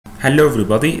Hello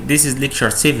everybody, this is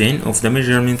lecture 7 of the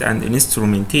measurement and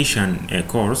instrumentation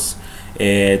course.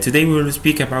 Today we will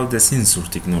speak about the sensor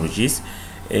technologies.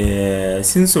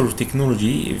 Sensor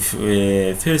technology,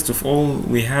 first of all,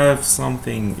 we have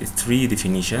three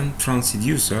definition: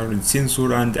 transducer,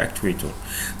 sensor, and actuator.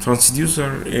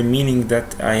 Transducer meaning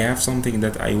that I have something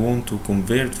that I want to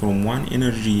convert from one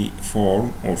energy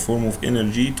form or form of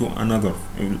energy to another,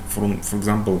 for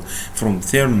example, from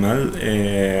thermal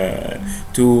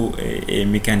to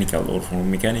mechanical, or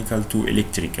from mechanical to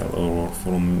electrical, or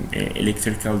from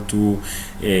electrical to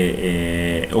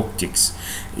optics.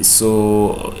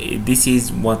 So this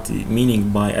is what meaning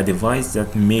by a device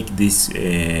that make this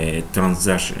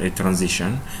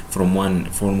transition from one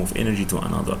form of energy to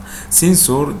another.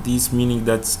 Sensor, this meaning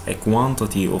that's a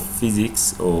quantity of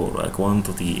physics, or a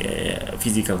quantity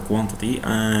physical quantity,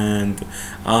 and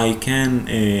I can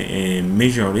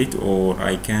measure it, or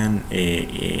I can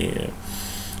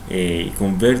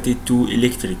convert it to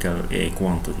electrical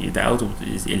quantity. The output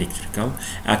is electrical.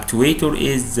 Actuator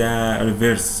is the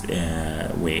reverse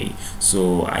way.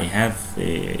 So I have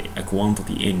a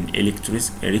quantity in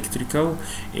electrical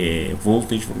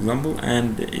voltage, for example,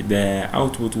 and the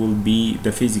output will be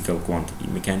the physical quantity,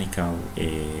 mechanical,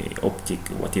 optic,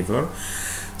 whatever.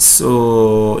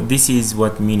 So this is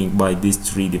what meaning by these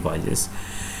three devices.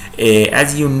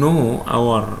 As you know,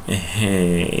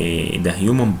 the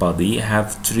human body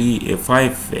have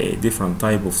five different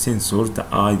type of sensors: the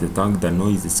eye, the tongue, the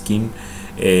nose, the skin.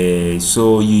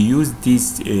 So you use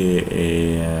these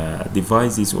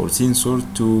devices or sensors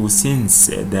to sense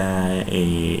the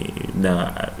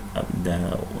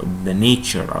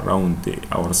nature around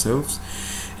ourselves,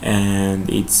 and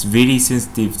it's very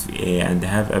sensitive and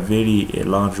have a very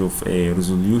large of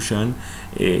resolution.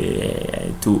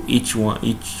 To each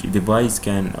device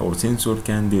or sensor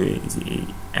can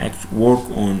work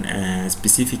on a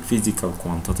specific physical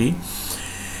quantity.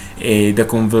 The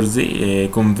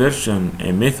conversion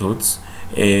methods,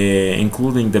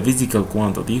 including the physical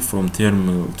quantity from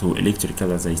thermal to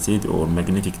electrical, as I said, or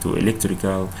magnetic to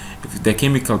electrical. The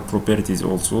chemical properties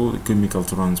also, chemical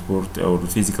transport or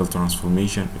physical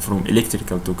transformation from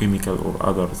electrical to chemical or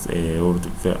others, or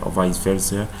vice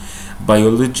versa.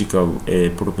 Biological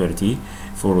property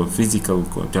for physical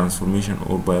transformation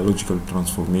or biological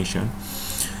transformation.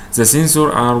 The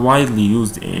sensors are widely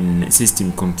used in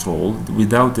system control.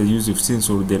 Without the use of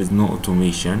sensor, there is no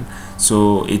automation.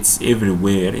 So it's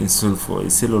everywhere in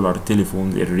cellular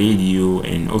telephones, in radio,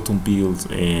 in automobiles,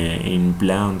 in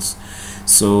plants.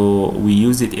 So we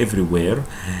use it everywhere.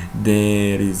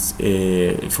 There is,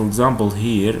 for example,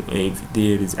 here, if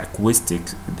there is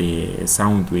acoustics, the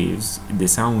sound waves. The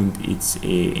sound, it's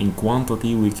in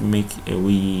quantity. We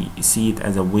see it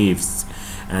as a waves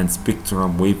and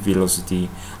spectrum, wave velocity.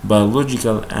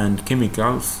 Biological and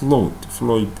chemical,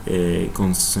 fluid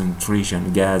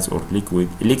concentration, gas or liquid.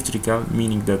 Electrical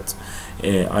meaning that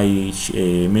I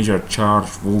measure charge,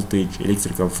 voltage,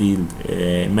 electrical field.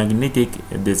 Magnetic,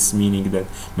 this meaning that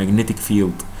magnetic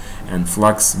field and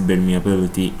flux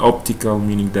permeability. Optical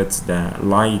meaning that's the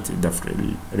light, the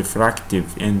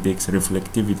refractive index,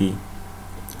 reflectivity.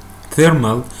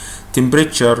 Thermal,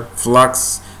 temperature,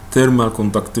 flux, thermal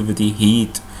conductivity,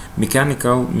 heat.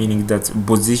 Mechanical meaning that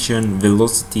position,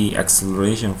 velocity,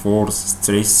 acceleration, force,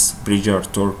 stress, pressure,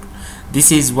 torque.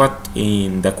 This is what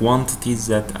in the quantities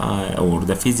that or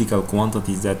the physical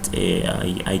quantities that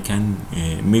I can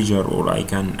measure or I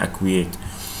can equate.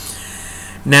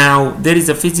 Now there is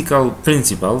a physical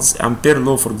principles. Ampere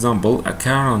law, for example, a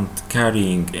current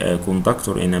carrying a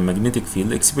conductor in a magnetic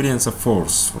field experience a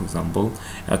force. For example,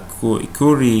 a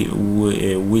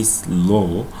Curie-Weiss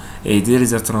law. There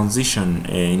is a transition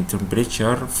in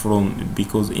temperature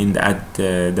because at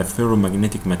the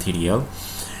ferromagnetic material,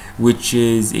 which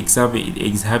is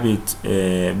exhibit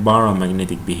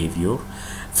paramagnetic behavior.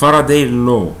 Faraday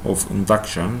law of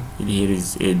induction, here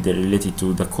is related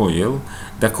to the coil.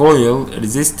 The coil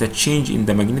resists a change in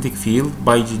the magnetic field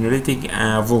by generating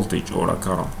a voltage or a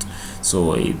current.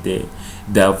 So the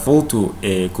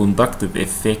photoconductive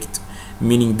effect,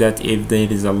 meaning that if there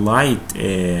is a light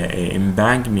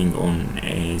embankment on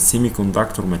a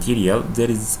semiconductor material,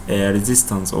 there is a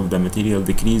resistance of the material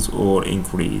decrease or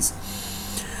increase.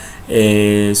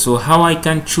 So how I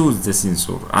can choose the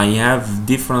sensor? I have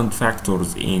different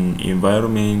factors in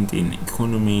environment, in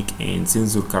economic, and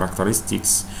sensor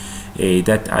characteristics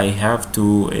that I have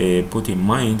to put in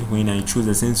mind when I choose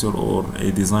a sensor or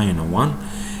design one.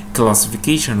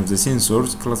 Classification of the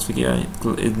sensors,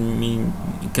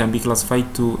 can be classified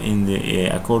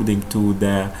according to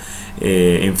the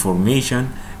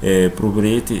information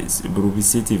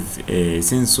proprioceptive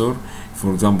sensor,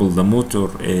 for example the motor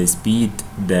speed,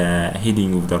 the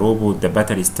heading of the robot, the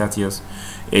battery status.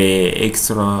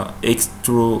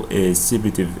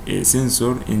 Exteroceptive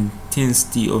sensor,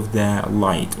 intensity of the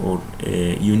light or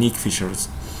unique features.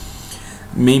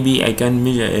 Maybe I can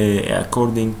measure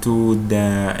according to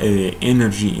the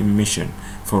energy emission.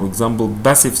 For example,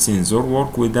 passive sensor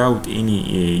work without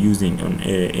any using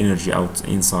energy out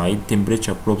inside,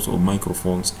 temperature probes or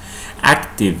microphones.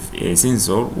 Active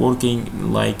sensor working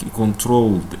like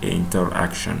controlled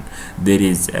interaction. There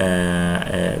is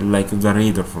like the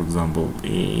radar, for example,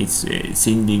 it's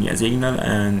sending a signal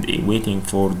and waiting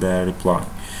for the reply.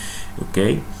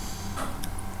 Okay.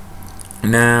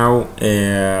 Now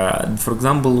for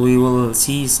example, we will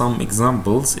see some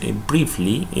examples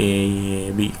briefly,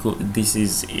 because this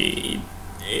is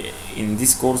in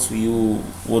this course you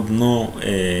would know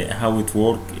how it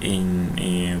works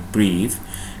in brief,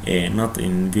 not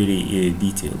in very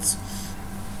details.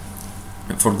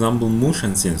 For example,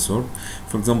 motion sensor.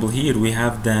 For example, here we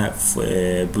have the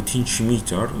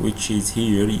potentiometer, which is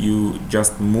here. You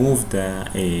just move the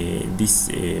this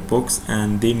box,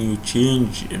 and then you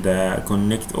change the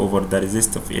connect over the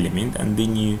resistive element, and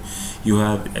then you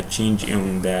have a change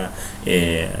on the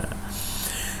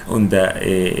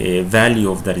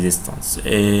value of the resistance.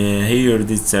 Here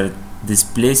this is a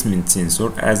displacement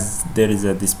sensor. As there is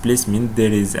a displacement,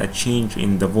 there is a change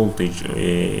in the voltage.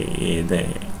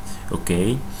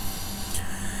 Okay.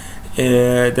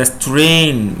 The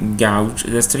strain gauge.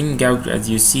 The strain gauge, as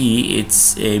you see,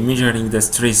 it's measuring the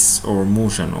stress or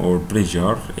motion or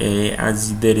pressure,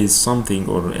 as there is something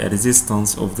or a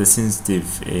resistance of the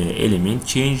sensitive element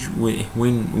change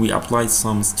when we apply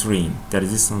some strain. The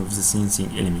resistance of the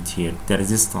sensing element here, the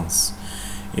resistance,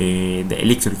 the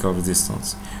electrical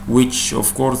resistance, which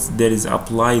of course there is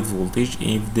applied voltage.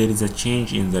 If there is a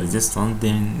change in the resistance,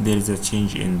 then there is a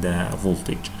change in the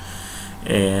voltage.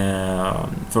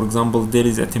 For example, there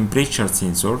is a temperature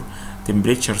sensor.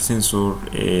 Temperature sensor,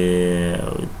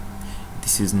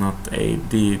 this is not a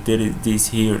there is this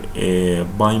here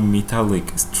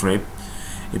bimetallic strip.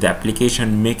 The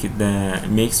application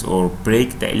makes or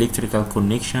break the electrical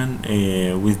connection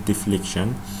with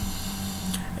deflection.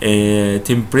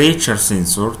 Temperature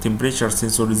sensor. Temperature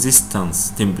sensor resistance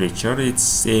temperature.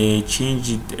 It's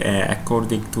changed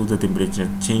according to the temperature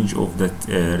change of that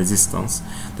resistance.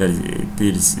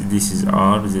 This is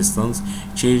R resistance.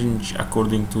 Change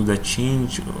according to the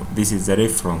change. This is the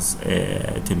reference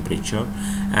temperature,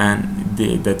 and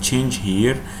the change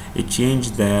here, it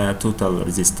changed the total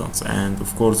resistance, and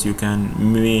of course you can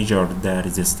measure the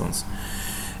resistance.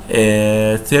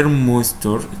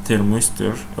 Thermistor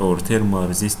or thermal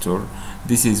resistor.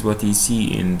 This is what you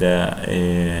see in the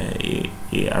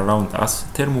around us.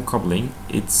 Thermocoupling,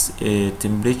 it's a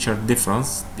temperature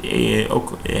difference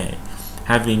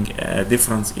having a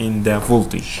difference in the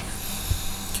voltage.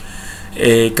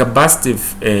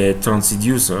 Capacitive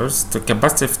transducers. The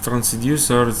capacitive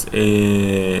transducers,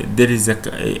 there is a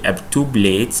two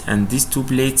plates, and these two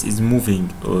plates is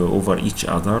moving over each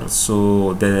other,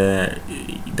 so the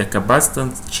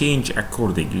capacitance change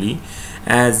accordingly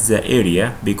as the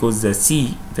area, because the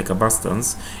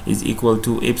capacitance is equal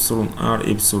to epsilon r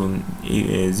epsilon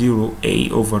 0 a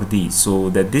over d. So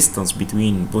the distance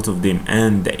between both of them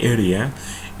and the area,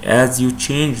 as you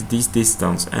change this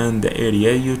distance and the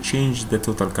area, you change the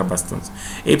total capacitance.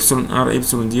 Epsilon r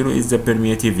epsilon 0 is the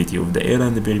permeativity of the air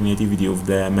and the permeativity of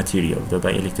the material, the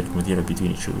dielectric material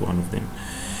between each one of them.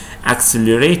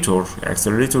 Accelerator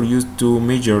used to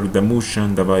measure the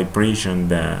motion, the vibration,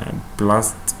 the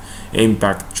blast,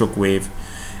 impact, shock wave.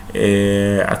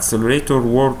 Accelerator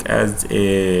work as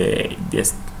there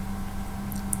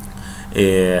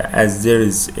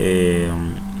is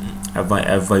a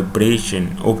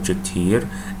vibration object here,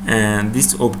 and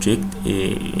this object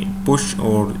push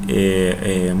or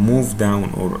move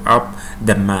down or up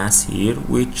the mass here,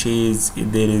 which is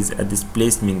there is a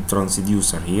displacement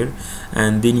transducer here,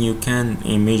 and then you can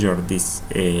measure this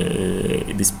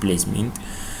displacement.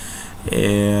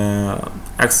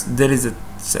 There is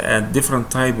a different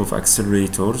type of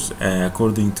accelerators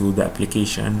according to the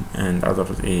application and other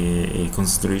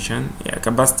consideration.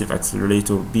 Capacitive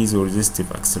accelerator,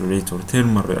 piezoresistive accelerator,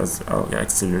 thermal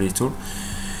accelerator.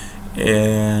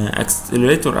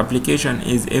 Accelerator application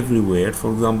is everywhere.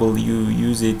 For example, you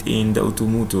use it in the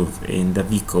automotive, in the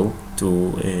vehicle,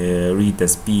 to read the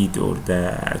speed or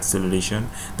the acceleration,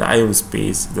 the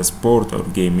aerospace, the sport or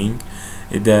gaming,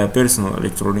 the personal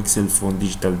electronic, cell phone,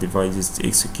 digital devices,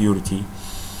 security.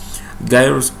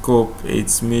 Gyroscope,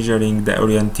 it's measuring the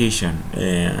orientation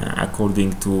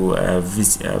according to a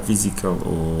physical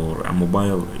or a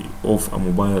mobile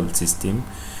system.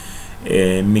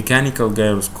 Mechanical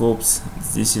gyroscopes,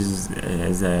 this is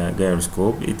the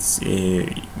gyroscope, it's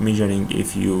measuring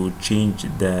if you change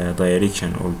the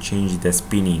direction or change the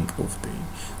spinning of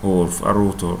a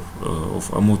rotor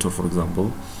of a motor, for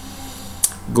example.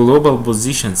 Global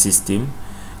position system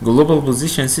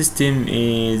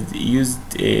is used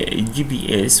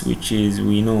GPS, which is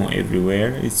we know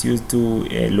everywhere. It's used to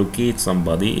locate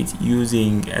somebody. It's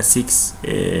using a 6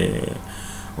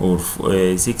 or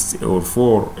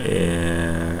 4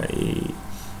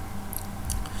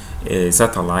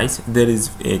 satellites. There is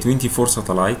 24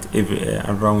 satellites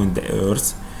around the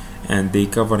Earth, and they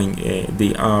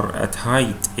are at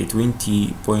height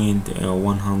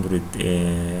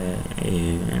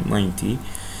 20.190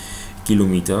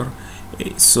 kilometer.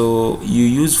 So you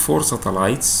use 4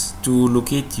 satellites to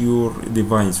locate your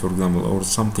device, for example, or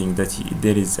something that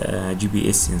there is a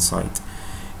GPS inside.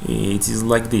 It is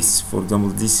like this. For example,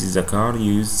 this is a car.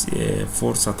 You use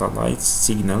 4 satellites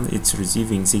signal. It's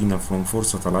receiving signal from 4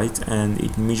 satellites, and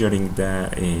it measuring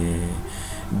the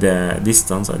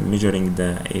distance and measuring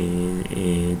the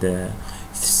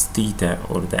theta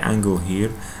or the angle here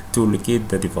to locate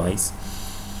the device.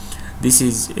 This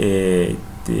is the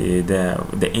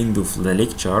end of the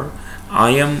lecture.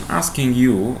 I am asking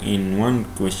you in one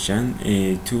question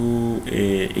to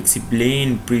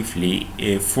explain briefly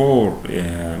 4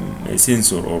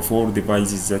 sensor or 4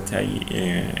 devices that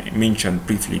I mentioned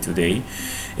briefly today.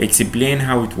 Explain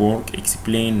how it works,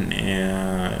 explain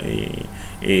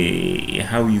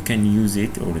how you can use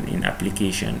it or in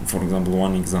application. For example,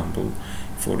 one example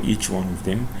for each one of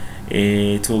them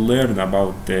to learn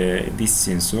about these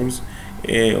sensors.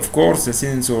 Of course, the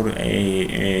sensor,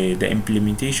 the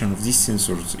implementation of these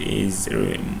sensors is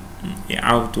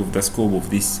out of the scope of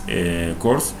this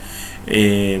course,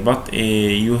 but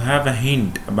you have a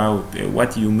hint about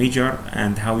what you measure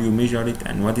and how you measure it,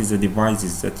 and what is the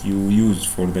devices that you use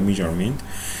for the measurement,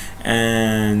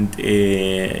 and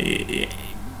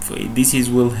this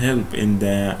will help in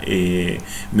the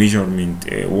measurement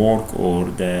work or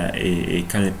the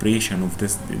calibration of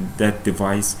that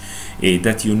device,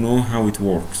 that you know how it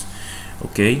works.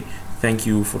 Okay, thank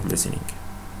you for listening.